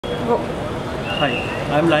Go. Hi,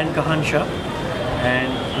 I'm Kahan Shah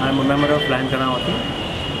and I'm a member of Lion Kanawati.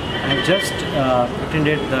 I've just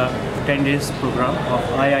attended the 10 days program of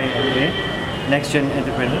IIM-A, Next-Gen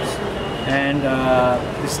Entrepreneurs, and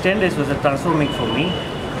this 10 days was transforming for me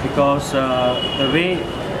because the way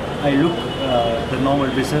I look the normal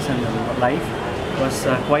business and life was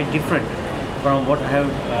quite different from what I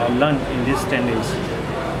have learned in these 10 days.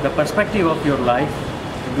 The perspective of your life,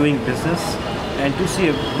 doing business, and to see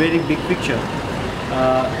a very big picture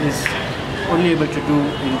is only able to do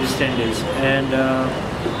in these 10 days. And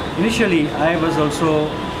initially I was also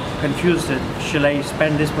confused that shall I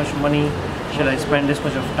spend this much money, shall I spend this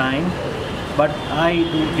much of time? But I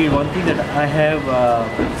did one thing, that I have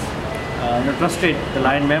trusted the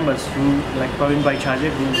Lion members who, like Praveen Bhai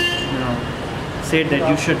Chajek, who said that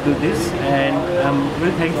you should do this, and I'm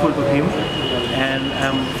very thankful to him, and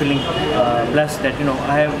I'm feeling blessed that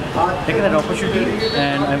I have taken that opportunity,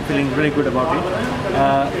 and I'm feeling really good about it.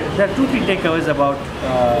 There are 2-3 takeaways about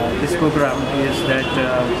this program. Is that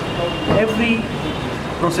every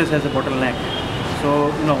process has a bottleneck.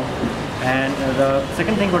 So and the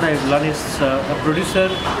second thing what I've learned is a producer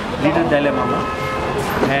leader dilemma.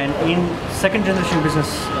 And in second generation business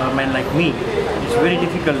men like me, it's very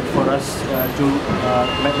difficult for us to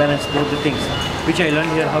manage both the things, which I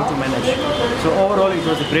learned here how to manage. So overall it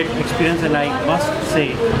was a great experience, and I must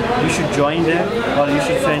say you should join them, or you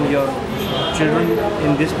should send your children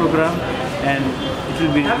in this program, and it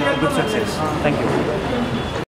will be a good success. Thank you.